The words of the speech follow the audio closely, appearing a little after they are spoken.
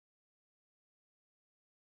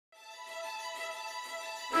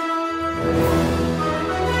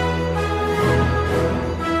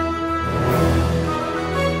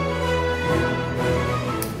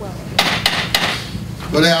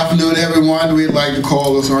Good afternoon, everyone. We'd like to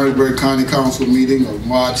call this Orangeburg County Council meeting of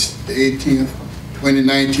March the 18th,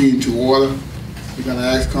 2019 to order. We're going to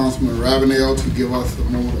ask Councilman Ravenel to give us a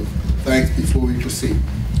moment of thanks before we proceed.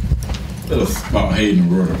 Let us bow our head in a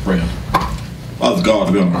word of prayer. Father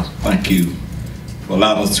God, we want to thank you for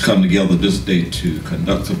allowing us to come together this day to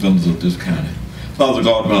conduct the business of this county. Father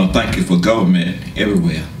God, we want to thank you for government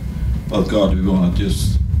everywhere. Father God, we want to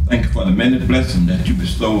just thank you for the many blessings that you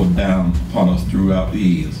bestowed down upon us throughout the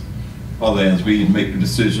years. Father, as we make the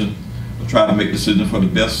decision, or try to make decisions for the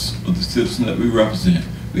best of the citizens that we represent,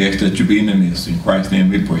 we ask that you be in the midst. In Christ's name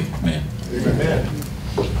we pray. Amen. Amen.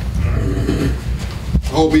 I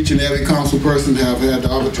hope each and every council person have had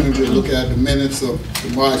the opportunity to look at the minutes of the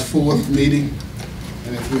March 4th meeting.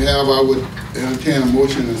 And if you have, I would entertain a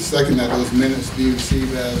motion and a second that those minutes be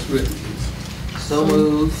received as written, please. So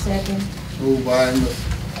moved. Second. Moved by Ms.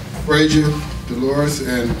 Frazier, Dolores,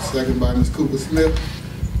 and second by Ms. Cooper Smith.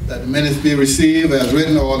 That the minutes be received as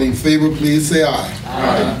written. All in favor, please say aye.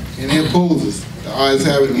 Aye. Any opposers? The ayes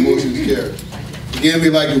have it, the motion is carried. Again,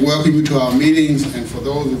 we'd like to welcome you to our meetings, and for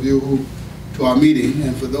those of you who, to our meeting,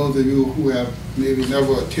 and for those of you who have maybe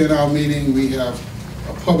never attended our meeting, we have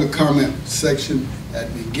a public comment section at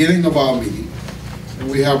the beginning of our meeting,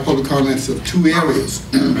 and we have public comments of two areas.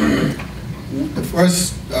 The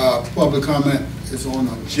first public comment is on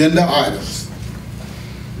agenda items.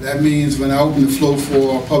 That means when I open the floor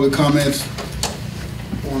for public comments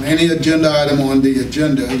on any agenda item on the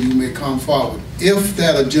agenda, you may come forward. If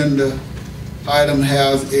that agenda item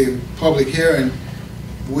has a public hearing,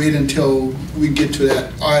 wait until we get to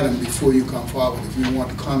that item before you come forward if you want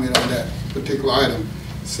to comment on that particular item,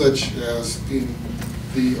 such as in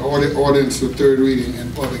the ordinance of third reading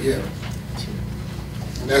and public hearing.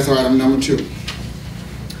 And that's item number 2.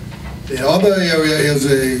 The other area is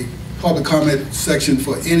a public comment section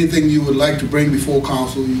for anything you would like to bring before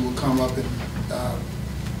council. You will come up and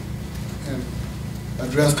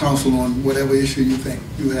address council on whatever issue you think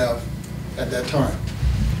you have at that time.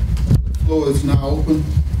 The floor is now open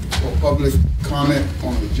for public comment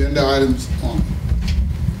on agenda items only.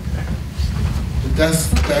 But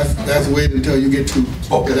that's wait until you get to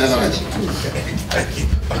that item. Thank you.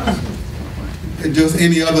 And just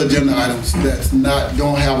any other agenda items that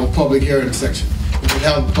don't have a public hearing section. If we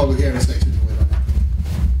have a public hearing section, wait on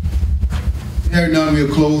that. Hearing none, we'll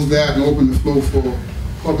close that and open the floor for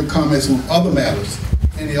public comments on other matters.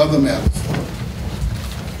 Any other matters?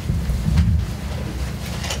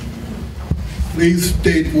 Please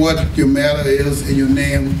state what your matter is and your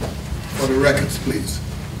name for the records, please.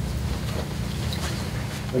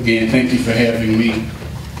 Again, thank you for having me.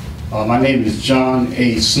 My name is John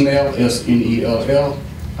A. Snell, S-N-E-L-L.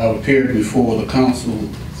 I appeared before the council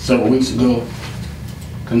several weeks ago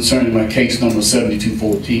concerning my case number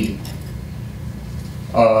 7214.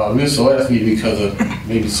 Missed the last meeting because of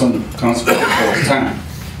maybe some consequences for his time.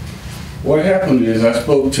 What happened is I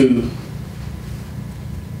spoke to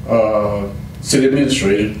city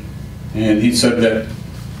administrator, and he said that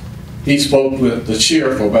he spoke with the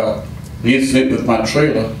sheriff about the incident with my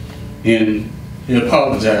trailer, and he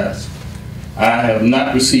apologized. I have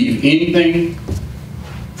not received anything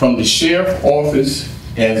from the sheriff's office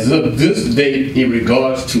as of this date in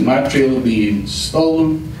regards to my trailer being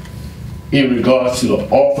stolen, in regards to the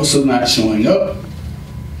officer not showing up,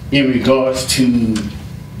 in regards to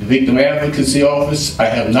the Victim Advocacy Office. I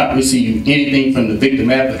have not received anything from the Victim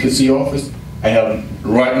Advocacy Office. I have,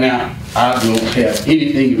 right now, I don't have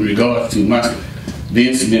anything in regards to the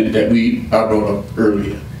incident that I brought up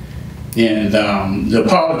earlier. And the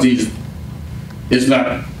apologies is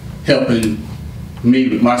not helping me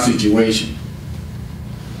with my situation.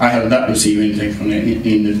 I have not received anything from that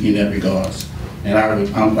in that regards. And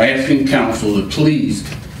I'm asking council to please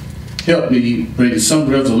help me bring some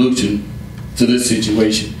resolution to this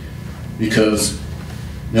situation, because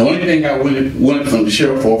the only thing I wanted from the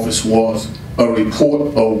sheriff's office was a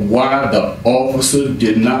report of why the officer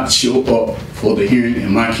did not show up for the hearing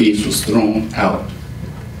and my case was thrown out.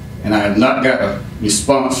 And I have not got a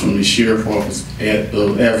response from the sheriff's office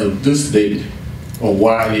as of this date of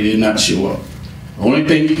why they did not show up. The only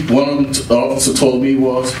thing one of the officers told me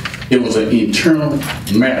was it was an internal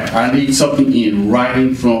matter. I need something in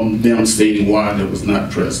writing from them stating why they was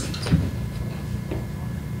not present.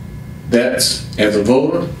 That's as a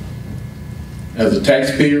voter, as a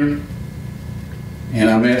taxpayer, and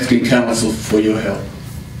I'm asking council for your help.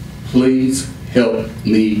 Please help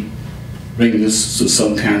me bring this to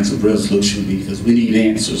some kinds of resolution, because we need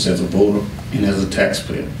answers as a voter and as a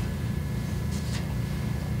taxpayer.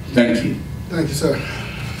 Thank you. Thank you, sir.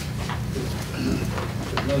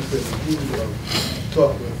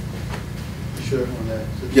 Talk with Sheriff on that.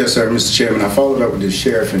 Yes, sir, Mr. Chairman. I followed up with the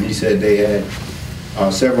sheriff, and he said they had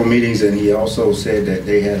several meetings, and he also said that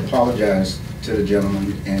they had apologized to the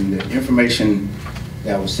gentleman, and the information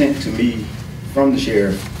that was sent to me from the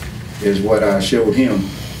sheriff is what I showed him,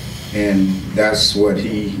 and that's what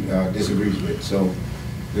he disagrees with. So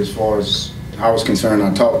as far as I was concerned,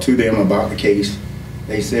 I talked to them about the case.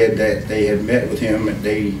 They said that they had met with him, and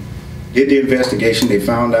they did the investigation. They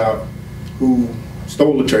found out who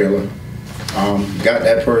stole the trailer, got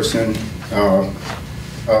that person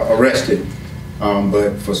arrested.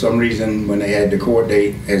 But for some reason, when they had the court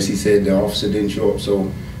date, as he said, the officer didn't show up,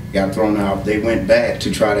 so got thrown out. They went back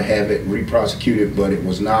to try to have it re-prosecuted, but it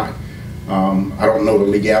was not. I don't know the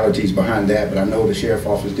legalities behind that, but I know the sheriff's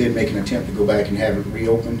office did make an attempt to go back and have it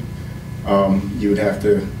reopened. You would have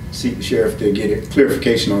to seek the sheriff to get a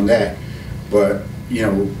clarification on that. But, you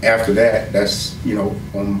know, after that, that's, you know,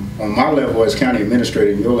 on my level as county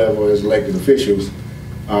administrator and your level as elected officials,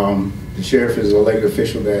 the sheriff is an elected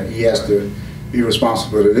official that he has to be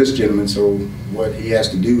responsible to this gentleman. So what he has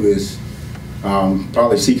to do is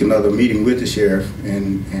probably seek another meeting with the sheriff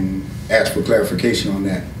and ask for clarification on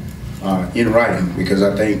that in writing, because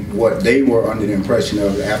I think what they were under the impression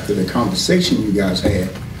of after the conversation you guys had,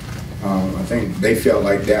 I think they felt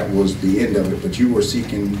like that was the end of it, but you were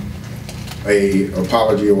seeking a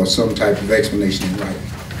apology or some type of explanation in writing.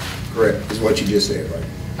 Correct, is what you just said, right?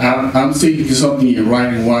 I'm seeking something in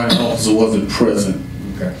writing why the officer wasn't present.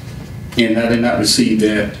 Okay. And I did not receive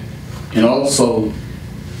that. And also,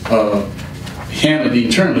 handling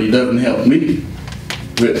internally doesn't help me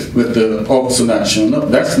with the officer not showing up.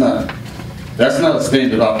 That's not a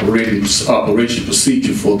standard operation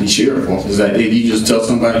procedure for the sheriff office. That you just tell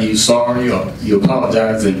somebody you're sorry or you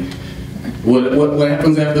apologize, and what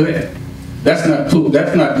happens after that? That's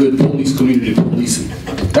not good police, community policing.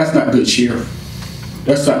 That's not good sheriff.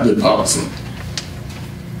 That's not good policy.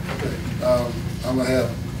 Okay, I'm gonna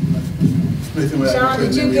have Sean,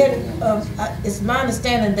 did you get, it's my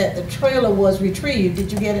understanding that the trailer was retrieved.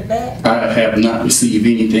 Did you get it back? I have not received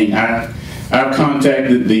anything. I've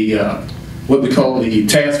contacted the, what they call the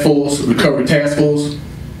task force, recovery task force,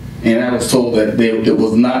 and I was told that it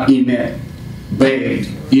was not in that bag,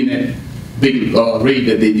 in that big raid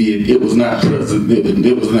that they did. It was not present.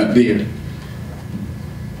 It was not there.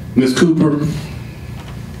 Ms. Cooper,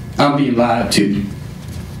 I'm being lied to.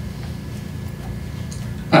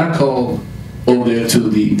 I called over there to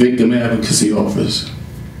the victim advocacy office,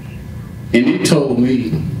 and they told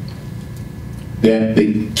me that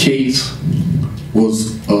the case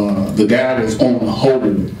was, the guy was on hold.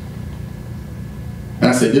 And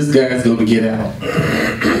I said, this guy's gonna get out.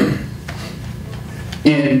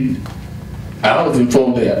 And I was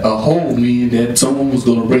informed that a hold meant that someone was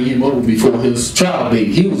gonna bring him over before his trial date.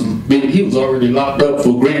 He was already locked up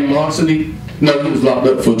for grand larceny. No, he was locked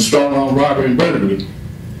up for strong arm robbery and burglary.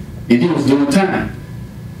 And he was doing time.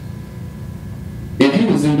 And he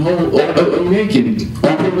was in hold on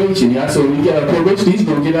probation. I said, when he got out of probation, he's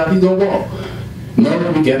gonna get out, he's gonna walk. No,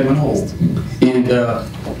 we got him in hold. And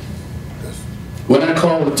when I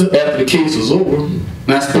called after the case was over, and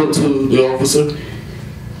I spoke to the officer,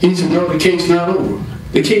 he said, no, the case not over.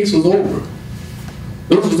 The case was over.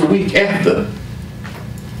 It was a week after.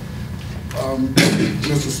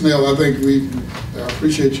 Mr. Snell, I think I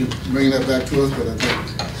appreciate you bringing that back to us, but I think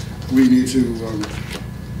we need to,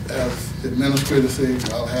 as administrators say,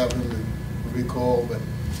 I'll have him recall, but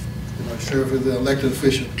you know, sheriff is an elected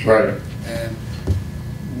official. Right. And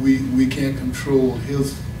we can't control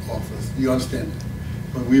his office. You understand that?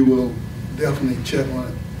 But we will definitely check on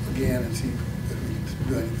it again and see if we can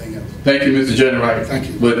do anything else. Thank you, Mr. General. Thank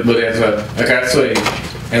you. But as like I say,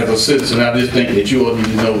 as a citizen, I just think that you all need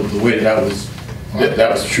to know the way that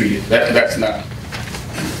was treated. That's not.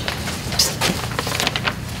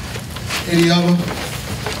 Any other?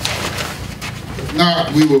 If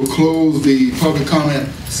not, we will close the public comment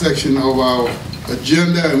section of our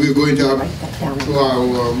agenda, and we're going to our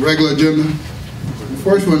regular agenda. The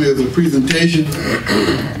first one is a presentation,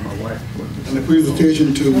 and the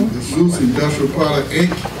presentation to the Zeus Industrial Product,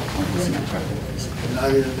 Inc.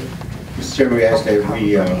 Mr. Chairman, we asked that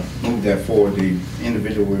we move that forward. The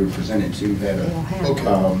individual we were presented to had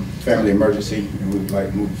a family emergency, and we would like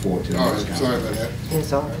to move forward to the All next right, council. sorry about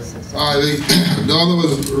that. All right, the other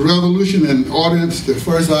was resolution and ordinance. The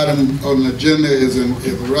first item on the agenda is a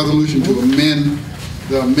resolution to amend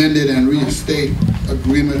the amended and restate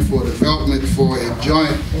agreement for development for a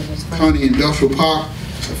joint county industrial park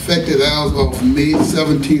effective as of May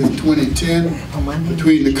 17th, 2010,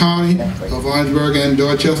 between the county of Orangeburg and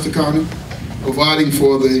Dorchester County, providing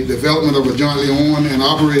for the development of a jointly owned and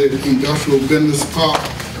operated industrial business park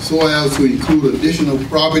so as to include additional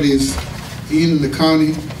properties in the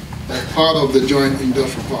county as part of the joint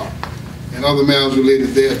industrial park and other matters related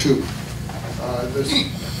thereto. This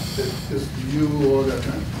you or that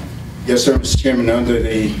kind? Yes, sir, Mr. Chairman. Under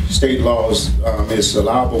the state laws, it's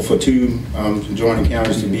allowable for two adjoining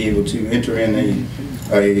counties to be able to enter in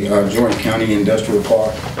a joint county industrial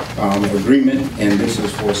park agreement, and this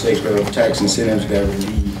is for sake of tax incentives that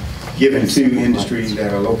will be given to industries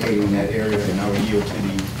that are located in that area, and I will yield to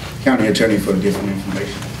the county attorney for different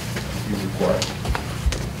information if you require.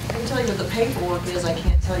 I can tell you what the paperwork is. I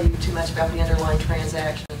can't tell you too much about the underlying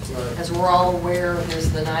transactions. Right. As we're all aware,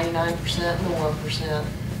 there's the 99% and the 1%.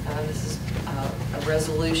 This is a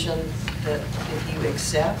resolution that if you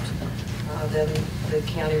accept, then the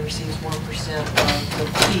county receives 1% of the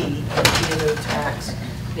fee, the B&O tax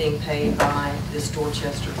being paid by this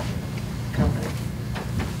Dorchester company.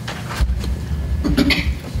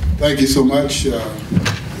 Thank you so much.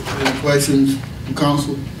 Any questions from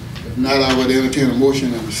council? If not, I would entertain a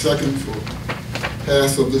motion and a second for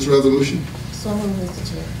pass of this resolution. So moved,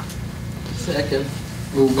 Mr. Chair. Second.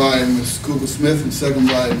 Moved by Ms. Cooper Smith and second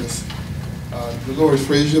by Ms. Dolores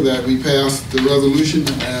Frazier that we pass the resolution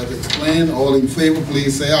as explained. All in favor,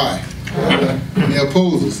 please say aye. Aye. Any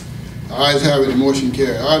opposers? The ayes have it, the motion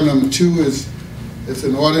carried. Item number 2 is it's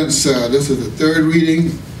an ordinance. This is the third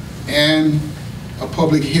reading and a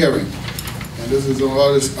public hearing. And this is an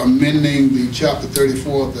ordinance amending the Chapter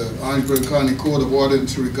 34 of the Orangeburg County Code of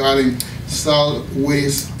Ordinance regarding solid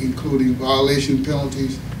waste, including violation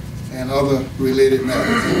penalties and other related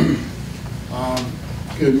matters.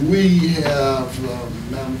 Can we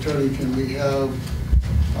have, Madam Attorney, can we have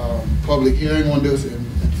public hearing on this, and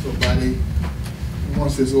somebody,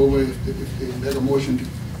 once it's over, if they make a motion to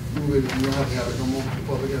move it, you don't have to have it no more, the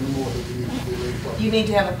public hearing no more, but we need to delay the public. You need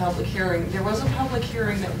to have a public hearing. There was a public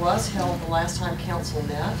hearing that was held the last time council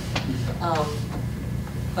met,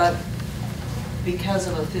 but because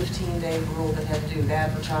of a 15-day rule that had to do with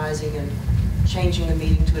advertising and changing the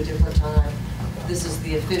meeting to a different time, this is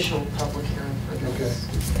the official public hearing for this.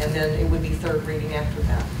 Okay. And then it would be third reading after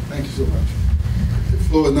that. Thank you so much. The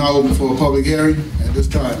floor is now open for a public hearing at this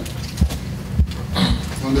time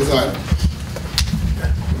on this item.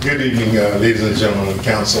 Good evening, ladies and gentlemen of the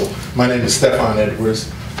council. My name is Stefan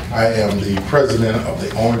Edwards. I am the president of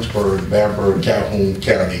the Orangeburg, Bamberg, Calhoun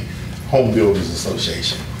County Home Builders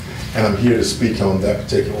Association. And I'm here to speak on that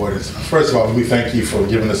particular ordinance. First of all, we thank you for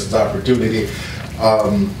giving us this opportunity.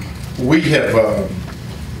 We have,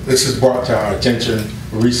 this is brought to our attention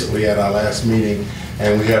recently at our last meeting,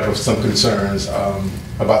 and we have some concerns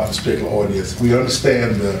about this particular ordinance. We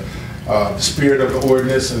understand the spirit of the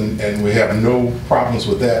ordinance, and we have no problems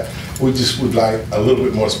with that. We just would like a little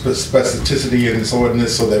bit more specificity in this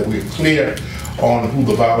ordinance so that we're clear on who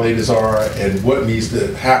the violators are and what needs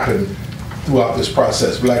to happen throughout this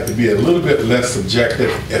process. We like to be a little bit less subjective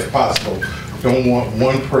if possible. Don't want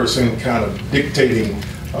one person kind of dictating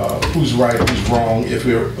who's right, who's wrong, if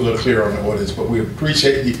we're a little clear on the ordinance. But we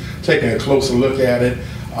appreciate you taking a closer look at it.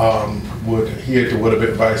 Would hear to what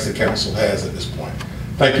advice the council has at this point.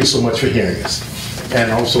 Thank you so much for hearing us.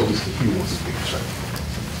 And also, Mr. Hugh wants to speak.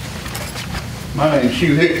 My name is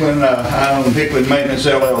Hugh Hickman. I own Hickman Maintenance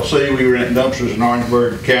LLC. We rent dumpsters in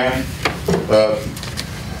Orangeburg County.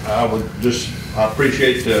 I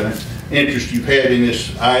appreciate the interest you've had in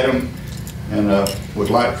this item, and would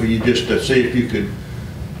like for you just to see if you could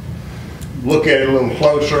look at it a little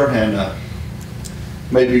closer, and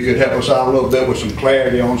maybe you could help us out a little bit with some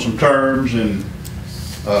clarity on some terms, and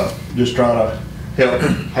just try to help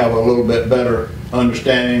have a little bit better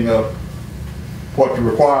understanding of what the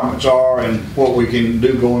requirements are and what we can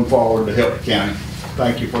do going forward to help the county.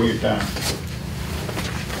 Thank you for your time.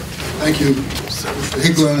 Thank you, Mr.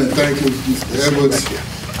 Hicklin, and thank you, Mr. Edwards,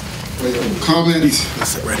 for your comments.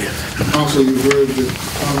 Also, you heard the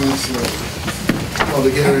comments of the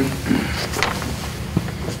public hearing.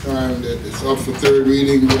 It's time that it's up for third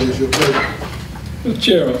reading. What is your pleasure? Mr.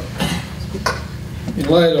 Chairman, in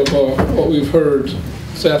light of what we've heard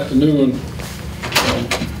this afternoon,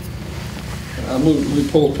 I move we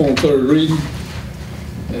postpone third reading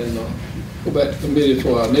and go back to committee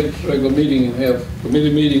for our next regular meeting and have a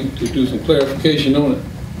committee meeting to do some clarification on it.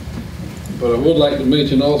 But I would like to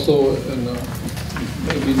mention also, and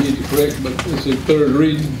maybe need to correct, but this is third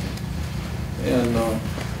reading, and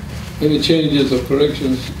any changes or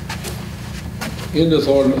corrections in this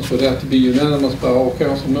ordinance would have to be unanimous by all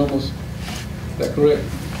council members. Is that correct?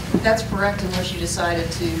 That's correct, unless you decided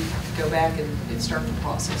to go back and start the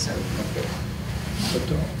process over. Okay. But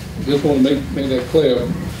I just want to make that clear.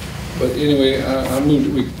 But anyway, I moved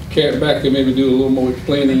that we carry it back and maybe do a little more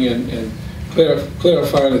explaining and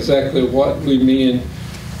clarifying exactly what we mean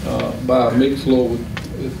by a mixed load.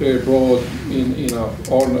 It's very broad in our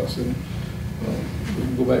ordinance, and we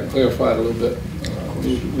can go back and clarify it a little bit.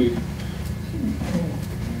 We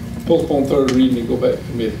postpone third reading and go back to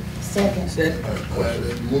committee. Second.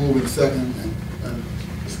 Move in second and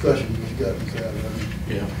discussion. What you got, Mr. Adams?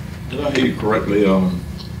 Yeah. Did I hear you correctly?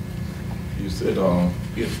 You said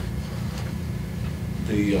if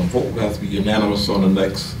the vote has to be unanimous on the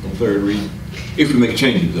next, on third reading, if we make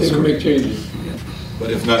changes, that's If we correct. make changes. Yeah.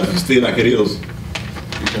 But if not, if it's still like it is,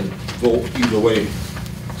 you can vote either way,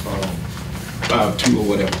 5-2 or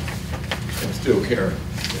whatever, and still carry.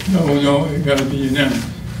 No, it gotta be unanimous.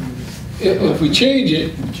 If we change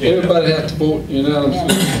it, everybody has to vote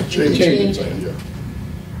unanimously. Change it. Yeah.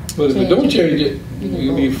 But if we don't change it, it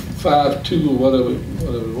can be 5-2 or whatever.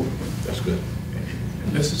 That's good.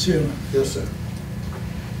 Mr. Chairman, Yes, sir.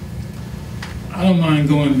 I don't mind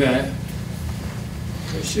going back.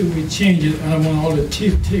 But should we change it? I don't want all the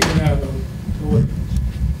teeth taken out of the ordinance.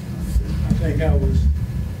 I think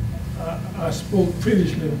I spoke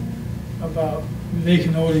previously about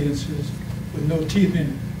making ordinances with no teeth in it.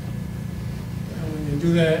 And when you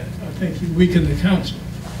do that, I think you weaken the council.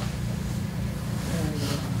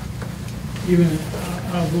 And even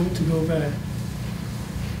I'll vote to go back.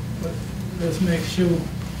 But let's make sure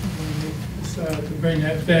when we decide to bring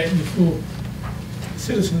that back before the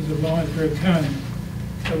citizens of Orangeburg County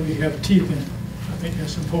that we have teeth in. I think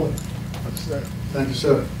that's important. Thank you,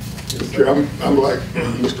 sir. Chair, I'm like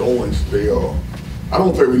Mr. Owens. I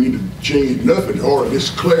don't think we need to change nothing or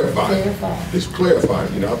just clarify. Just clarify.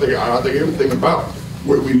 You know, I think everything about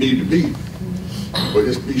where we need to be, but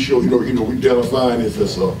just be sure. You know, we identifying if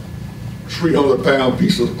it's a 300-pound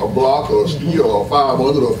piece of block or steel or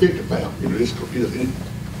 500 or 50 pound. You know, just get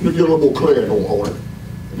a little more clarity on it,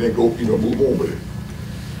 and then go. You know, move on with it.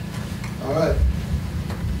 All right.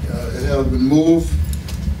 It has been moved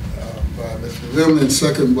by Mr. Rimlin,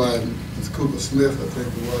 second by Ms. Cooper Smith, I think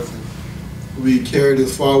it was. And we carry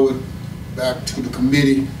this forward back to the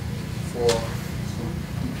committee for some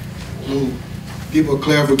little deeper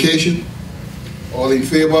clarification. All in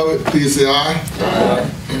favor of it, please say aye. Aye.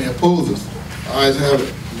 Any opposers? Ayes have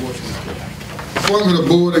it. Motion is carried. Appointment of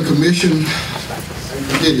board and commission and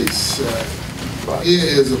committees. Here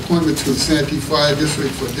is appointment to the Santee Fire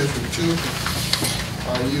District for District 2.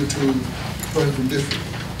 You to from District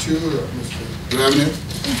 2, Mr. Gravner.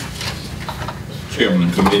 Chairman of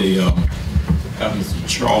the committee, have Mr.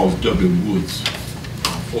 Charles W. Woods,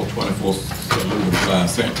 424 Saluda Drive,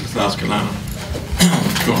 Santee, South Carolina.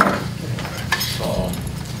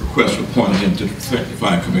 Request to appoint him to the Santee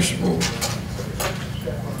Fire Commission role.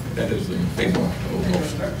 That is in favor of the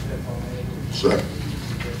motion. Second.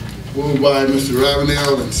 Moved by Mr.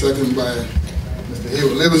 Ravenel and second by Mr.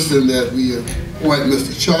 Hayward Livingston that we appoint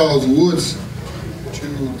Mr. Charles Woods to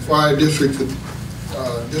the Fire District for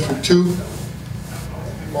District 2.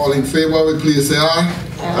 All in favor of it, please say aye.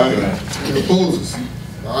 Aye. Any opposers?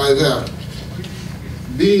 The ayes have it.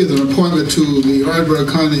 B is an appointment to the Orangeburg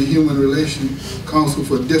County Human Relations Council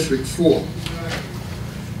for District 4.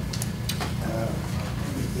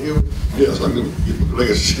 Mr. Hayward? Yes, I do.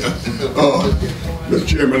 Mr.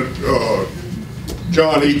 Chairman,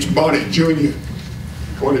 John H. Bonnet Jr.,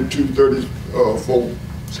 2234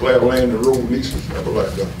 Slab Land and Road, Leases. I would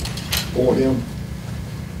like to appoint him.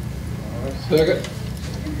 Second.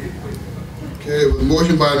 Okay, with a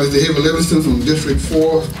motion by Mr. Hayward Livingston from District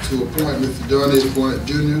 4 to appoint Mr. John H. Bonnet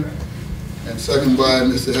Jr. and second by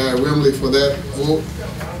Mr. Harry Wimley for that vote.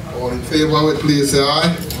 All in favor of it, please say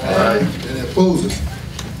aye. Aye. Any opposers?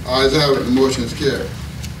 Ayes have it, the motion is carried.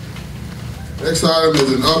 Next item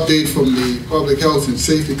is an update from the Public Health and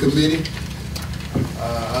Safety Committee.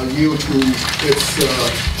 I'll yield to its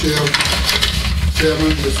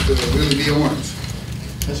chairman, Mr. Willie B. Owens.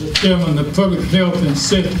 Mr. Chairman, the Public Health and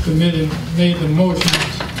Safety Committee made the motion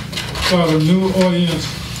for the new ordinance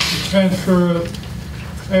to transfer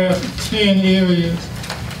Class 10 areas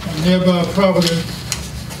and nearby property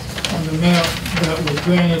on the map that was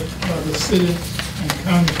granted by the city and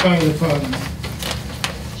county fire department.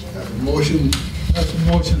 That's a motion. That's a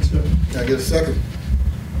motion, sir. Can I get a second?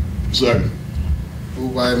 Second.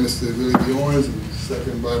 Moved by Mr. Willie B. Owens and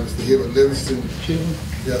second by Mr. Hayward Livingston. Chairman,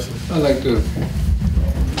 Yes, sir. I'd like to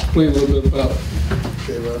explain a little bit about it.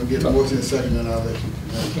 Okay, well, I'm getting a motion in a second, and I'll let you.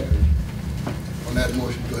 On that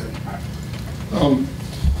motion, go ahead.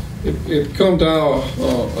 It come to our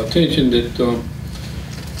attention that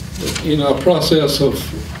in our process of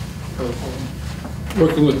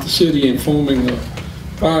working with the city and forming a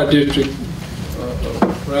fire district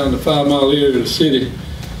around the 5 mile area of the city,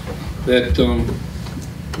 that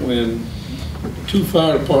when two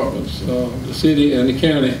fire departments, the city and the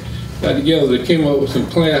county, got together. They came up with some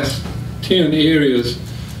class 10 areas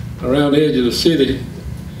around the edge of the city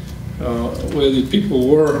where the people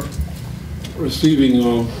were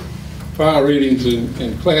receiving fire ratings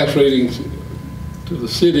and class ratings to the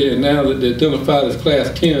city, and now that they're identified as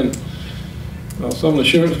class 10, some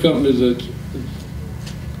insurance companies that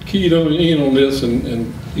keyed in on this,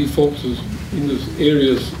 and these folks in this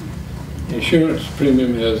area's insurance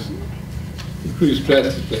premium has increased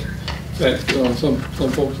drastically. In fact, some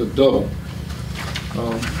folks have doubled.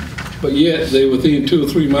 But yet they're within 2 or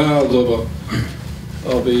 3 miles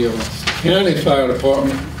of a county fire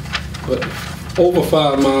department, but over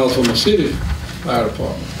 5 miles from a city fire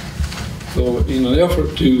department. So in an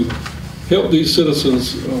effort to help these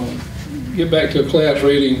citizens get back to a class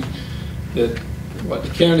rating that what the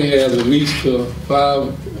county has at least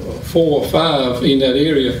 4 or 5 in that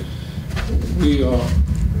area, we are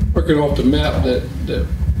working off the map that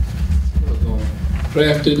was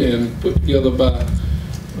drafted and put together by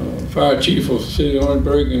Fire Chief of the City of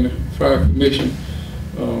Orangeburg and the Fire Commission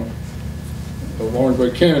of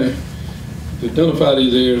Orangeburg County to identify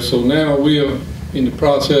these areas. So now we are in the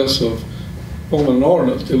process of forming an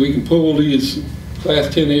ordinance that we can pull these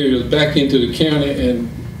class 10 areas back into the county, and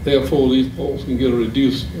therefore these folks can get a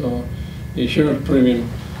reduced insurance premium,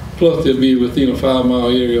 plus they'll be within a 5-mile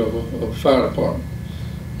area of a fire department.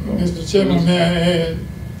 Mr. Chairman, may I add,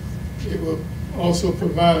 it will also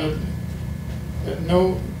provide that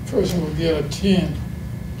no person will get a 10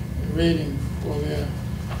 rating for their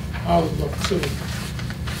houses or facility.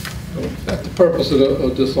 That's the purpose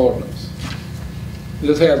of this ordinance.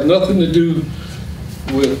 This has nothing to do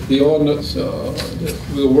with the ordinance that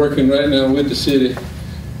we're working right now with the city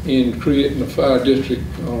in creating a fire district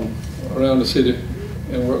around the city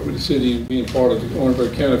and work with the city and being part of the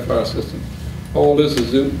Orangeburg County fire system. All this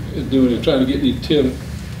is doing is trying to get these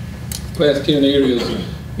class 10 areas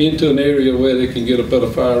into an area where they can get a better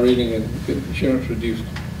fire rating and get insurance reduced.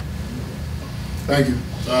 Thank you.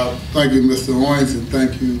 Thank you, Mr. Owens, and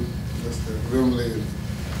thank you, Mr. Grimley,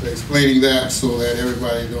 for explaining that so that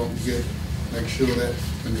everybody make sure that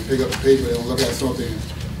when they pick up the paper, they don't look at something and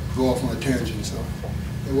go off on a tangent. So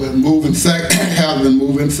it was moving second, has been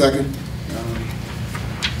moving second.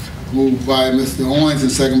 Moved by Mr. Owens and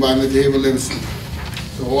second by Mr. Haver-Livingston.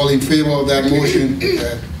 So all in favor of that motion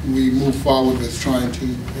that we move forward with trying to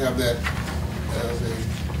have that as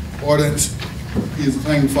a ordinance, please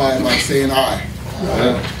signify by saying aye.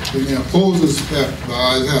 Any opposers, the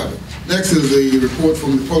ayes have it. Next is the report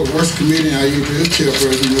from the Public Works Committee. I yield to its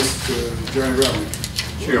chairperson, Mr. Johnny Rabbit.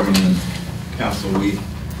 Chairman and Council, we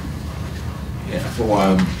have 4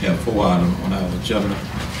 items on our agenda.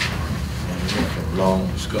 A long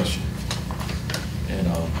discussion, and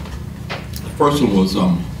the first one was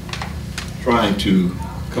trying to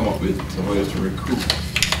come up with some ways to recoup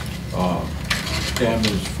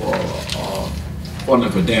damage for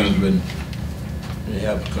funding for damage when they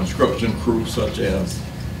have construction crews such as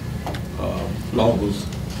loggers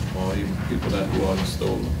or even people that who are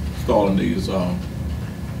installing these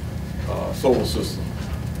solar systems.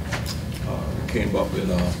 We came up with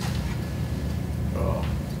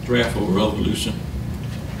draft of a resolution,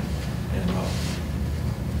 and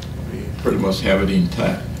we pretty much have it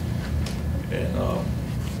intact, and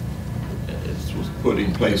it was put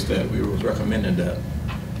in place that we was recommending that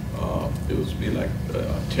it was be like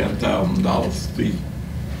a $10,000 fee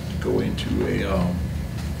to go into a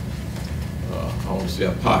I want to say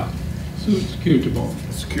a pot. Security bond.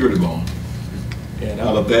 A security bond. And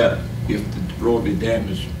out of that, if the road be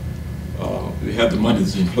damaged, we have the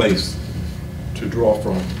monies in place to draw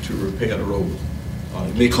from to repair the road.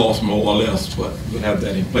 It may cost more or less, but we'll have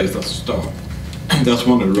that in place. That's a start. That's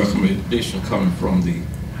one of the recommendations coming from the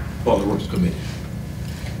Public Works Committee.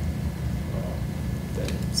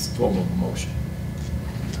 That's the form of a motion.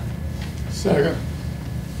 Second.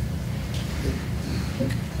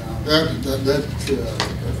 That's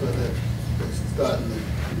starting the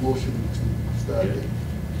motion to start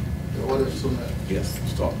the ordinance on that. Yes,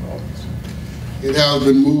 start the ordinance. It has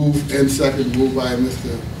been moved and second, moved by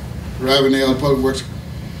Mr. Ravenel, Public Works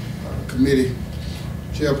Committee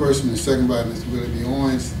Chairperson, and second by Mr. Willie B.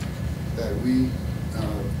 Owens, that we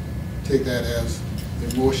take that as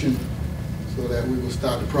a motion so that we will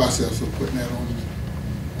start the process of putting that on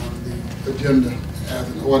the agenda as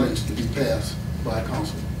an ordinance to be passed by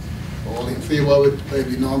council. All in favor of it, let it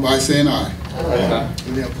be known by saying aye. Aye.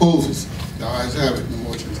 Any opposers? The ayes have it, the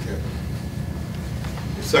motion is carried.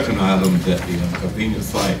 The second item is that the convenience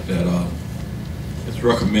site that it's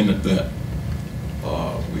recommended that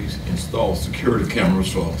we install security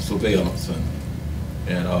cameras for surveillance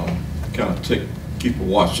and kind of take keep a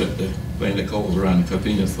watch at the thing that goes around the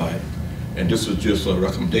convenience site. And this is just a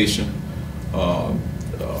recommendation.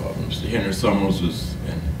 Mr. Henry Summers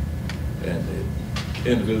and the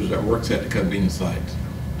individuals that works at the convenience site,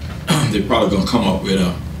 they're probably going to come up with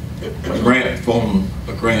a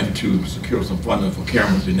grant to secure some funding for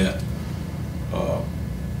cameras in that, for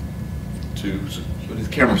these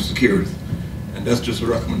camera security. And that's just a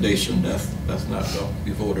recommendation. That's not going to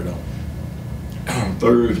be voted on.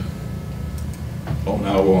 Third on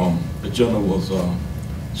our agenda was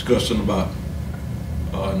discussion about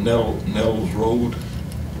Nettles Road.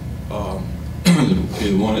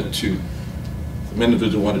 They wanted to, some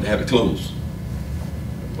individual wanted to have it closed,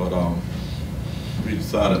 but we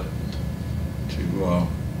decided to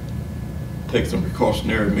take some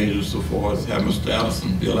precautionary measures so far as have Mr.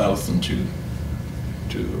 Allison, Bill Allison, to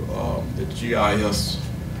the GIS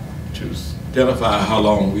to identify how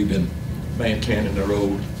long we've been maintaining the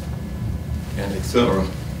road and etc.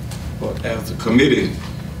 But as a committee,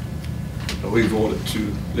 we voted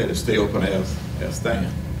to let it stay open as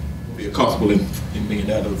stand. Be a possible in me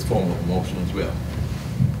that as a form of motion as well.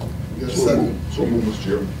 Yes, So move, Mr.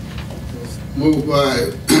 Chairman. Moved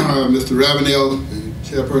by Mr. Ravenel, the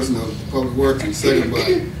chairperson of the Public Works, and second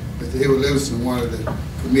by Mr. Hayward Livingston, one of the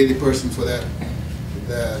committee persons for that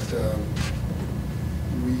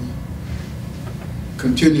we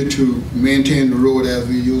continue to maintain the road as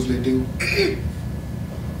we usually do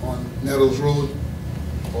on Nettles Road.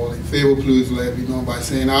 All in favor, please let it be known by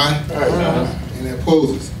saying aye. Aye. Any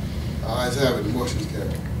opposers? Ayes have it, the motion is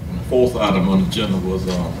carried. And the fourth item on the agenda was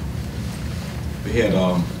we had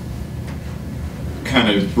kind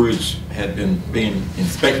of bridge had been being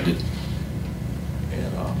inspected,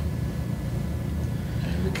 and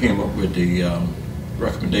we came up with the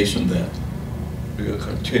recommendation that we will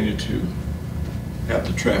continue to have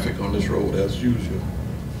the traffic on this road as usual.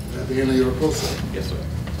 At the end of your report, sir. Yes, sir.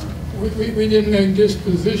 We didn't make this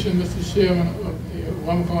position, Mr. Chairman, of the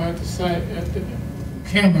one going at the site at the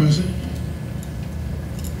cameras.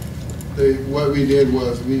 What we did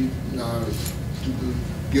was we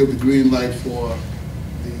give the green light for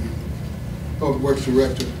the Public Works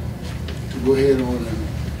Director to go ahead on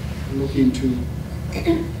and look into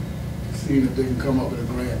seeing if they can come up with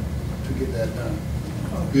a grant to get that done.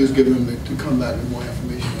 We just give them to come back with more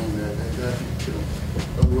information on that.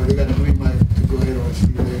 Otherwise, they got a green light to go ahead and see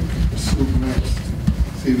if they can pursue grants,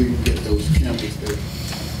 see if we can get those cameras there.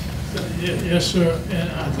 Yes, sir, and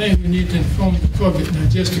I think we need to inform the public that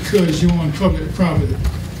just because you're on public property,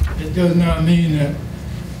 it does not mean that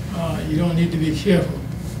you don't need to be careful,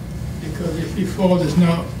 because if you fall, it's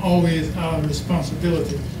not always our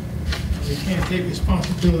responsibility. We can't take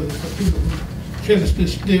responsibility for people who carelessly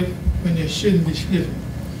slip when they shouldn't be slipping.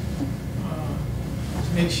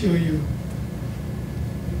 Just make sure you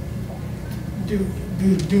do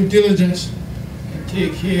due diligence and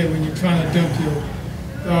take care when you're trying to dump your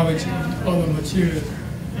garbage and other material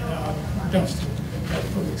in our dumpster at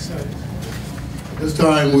public sites. This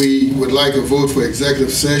time we would like a vote for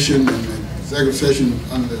executive session, and the executive session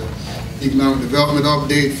under economic development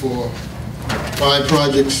update for 5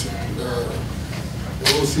 projects, the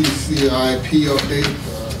OCCIP update,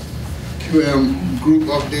 QM group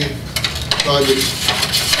update, project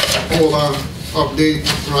Polar update,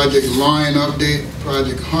 project Lion update,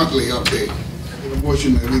 project Huntley update. A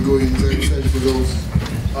motion that we go in executive session for those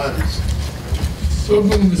items. So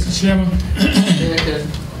moved, Mr. Chairman.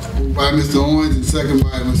 Moved by Mr. Owens and second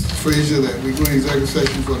by Mr. Frazier that we go in executive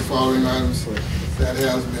session for the following items that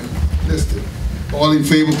has been listed. All in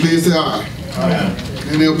favor, please say aye. Aye.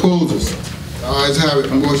 Any opposers? The ayes have it,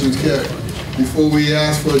 the motion is carried. Before we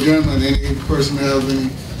ask for adjournment, any person have any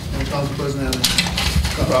council person have any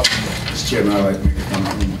comment? Mr. Chairman, I'd like to make a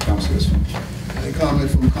comment from the council this one. Any comment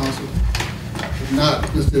from council? If not,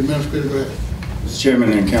 Mr. Administrator, go ahead. Mr.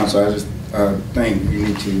 Chairman and council, I just think we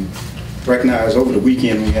need to recognize over the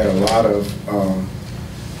weekend we had a lot of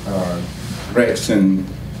wrecks and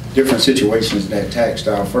different situations that taxed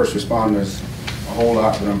our first responders a whole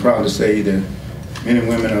lot, but I'm proud to say the men and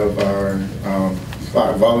women of our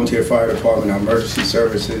volunteer fire department, our emergency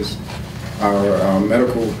services, our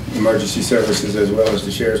medical emergency services, as well as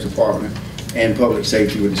the sheriff's department and public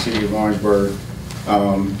safety with the city of Orangeburg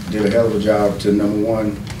did a hell of a job to, number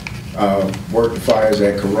one, work the fires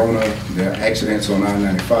at Corona, the accidents on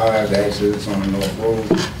I-95, the accidents on the North Road.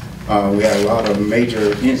 We had a lot of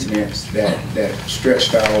major incidents that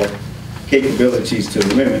stretched our capabilities to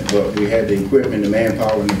the limit, but we had the equipment, the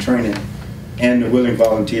manpower, and the training, and the willing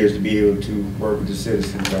volunteers to be able to work with the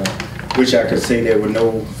citizens. Wish I could say there were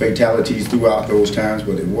no fatalities throughout those times,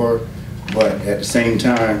 but there were. But at the same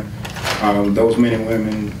time, those men and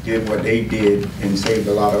women did what they did and saved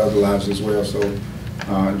a lot of other lives as well. So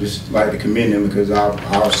just like to commend them, because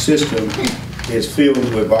our system is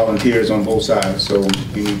filled with volunteers on both sides. So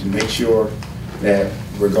we need to make sure that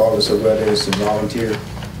regardless of whether it's a volunteer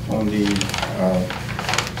on the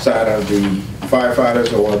side of the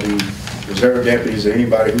firefighters or the reserve deputies or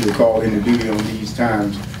anybody who would call into duty on these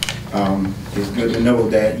times, it's good to know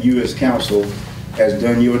that you as council has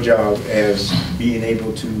done your job as being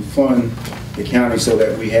able to fund the county so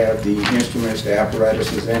that we have the instruments, the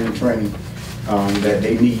apparatuses, and the training that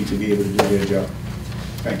they need to be able to do their job.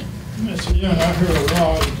 Thank you. Mr. Young, I heard a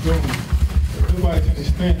large boom. Nobody can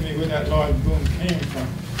explain to me where that large boom came from.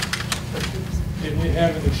 Did we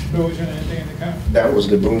have an explosion or anything in the county? That was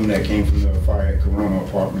the boom that came from the fire at Corona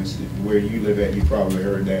Apartments. Where you live at, you probably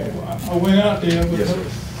heard that. Well, I went out there, but Yes,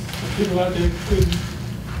 the people out there couldn't.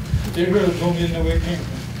 They heard a boom, didn't know where it came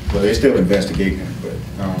from. Well, they're still investigating it, but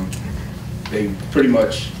they pretty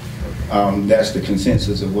much, that's the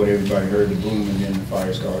consensus of what everybody heard, the boom, and then the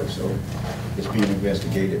fire started. So it's being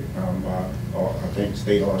investigated by, I think,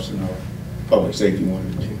 state arson or public safety, one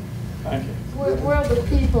of the two. Thank you. Were the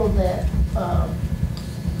people that,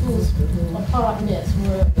 whose apartments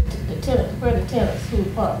were, the tenants whose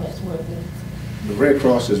apartments were there? The Red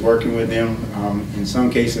Cross is working with them. In some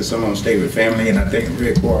cases, some of them stay with family, and I think the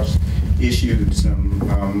Red Cross issued some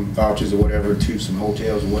vouchers or whatever to some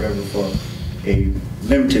hotels or whatever for a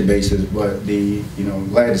limited basis. But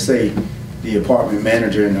glad to say, the apartment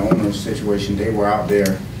manager and the owner's situation, they were out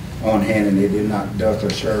there on hand, and they did not duck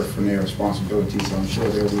or shirk from their responsibilities. So I'm sure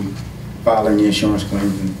they'll be filing insurance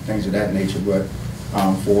claims and things of that nature. But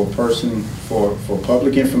for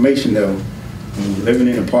public information though, when you're living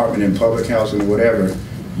in an apartment, in public housing or whatever,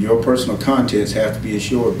 your personal contents have to be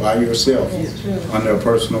insured by yourself under a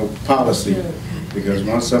personal policy. Because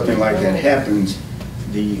once something like that happens,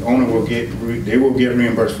 the owner will get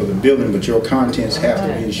reimbursed for the building, but your contents have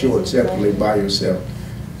to be insured separately by yourself.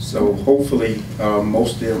 So hopefully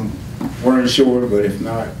most of them were insured, but if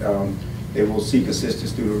not, they will seek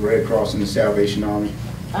assistance through the Red Cross and the Salvation Army,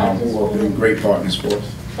 who have been great partners for us.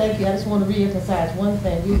 Thank you. I just want to reemphasize one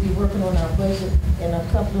thing. We'll be working on our budget in a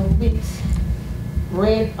couple of weeks.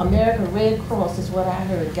 American Red Cross is what I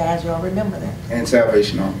heard, guys. Y'all remember that? And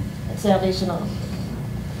Salvation Army. And Salvation Army.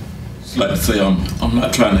 Just like to say, I'm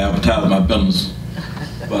not trying to advertise my business,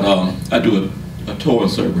 but I do a towing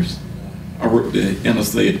service. I work the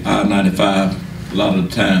Interstate I-95 a lot of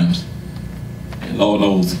the times, and Lord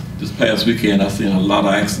knows, this past weekend I seen a lot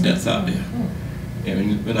of accidents out there.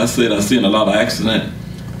 And when I said I seen a lot of accidents,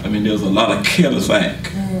 I mean there's a lot of careless act.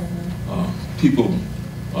 People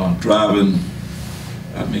driving,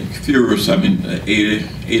 I mean furious, 80,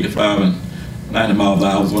 85, and 90 miles an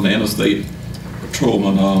hour on the interstate.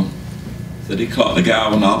 Patrolman said he caught the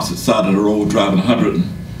guy on the opposite side of the road driving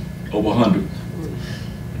over 100.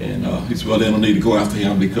 And he said, well, they don't need to go after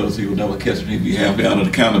him because he will never catch him. He'd be halfway out of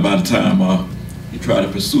the county by the time he tried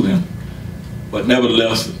to pursue him. But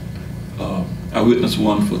nevertheless, I witnessed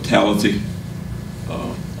one fatality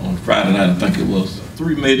on Friday night, I think it was.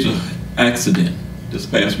 3 major accidents this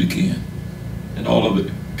past weekend. And all of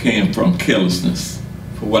it came from carelessness,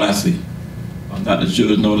 for what I see. I'm not the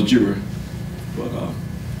judge nor the jury. But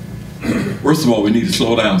first of all, we need to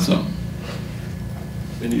slow down some.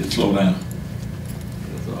 We need to slow down.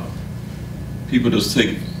 People just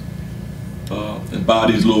take and buy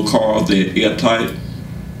these little cars, they're airtight.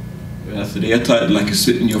 And I said airtight like you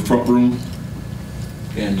sit in your front room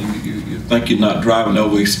and you think you're not driving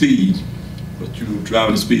over speed, but you're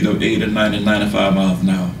driving the speed of 80, 90, 95 miles an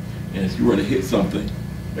hour. And if you were to hit something,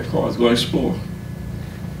 that car is going to explode.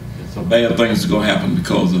 And so bad things are going to happen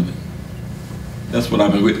because of it. That's what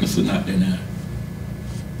I've been witnessing out there now.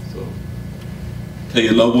 So tell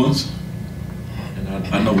your loved ones, and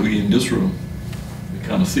I know we in this room, we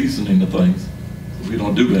kind of seasoning the things, so we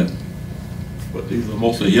don't do that. But these are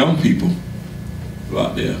mostly young people who are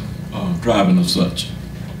out there driving of such.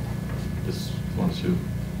 Just wanted to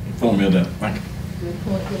inform you of that. Thank you.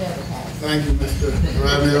 Thank you, Mr.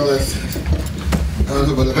 Ramil.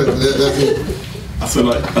 I said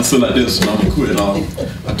like this, and I'm gonna quit. I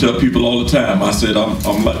tell people all the time. I said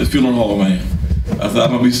I'm like the funeral home man. I said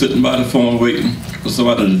I'm gonna be sitting by the phone waiting for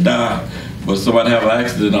somebody to die, but somebody have an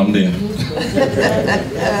accident, I'm there. I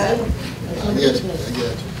get you.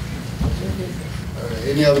 All right,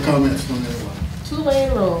 any other comments from anyone?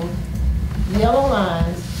 2-lane road, yellow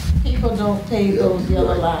lines. People don't pay those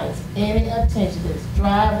yellow lines any attention. This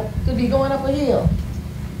driver could be going up a hill.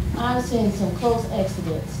 I've seen some close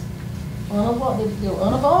accidents. They're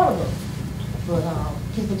unavoidable, but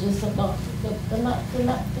people just don't. They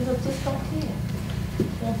just don't care.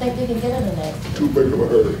 don't think they can get in an accident. Too big of a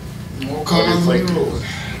hurry. More cars on the road.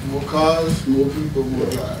 More cars, more people, more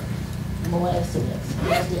driving. More accidents.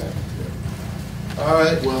 That's it. All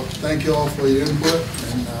right, well, thank you all for your input,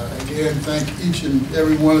 and again, thank each and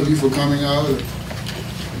every one of you for coming out.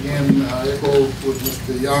 Again, echo what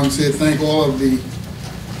Mr. Young said, thank all of the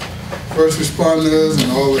first responders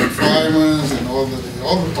and all the firemen and all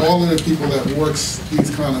of the people that works these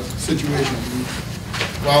kind of situations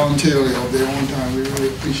voluntarily of their own time. We really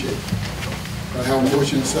appreciate it. I have a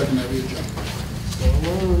motion and a second that we adjourn.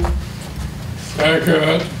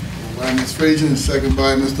 Second. By Ms. Frazier and second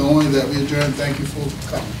by Mr. Owens that we adjourn. Thank you for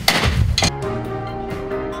coming.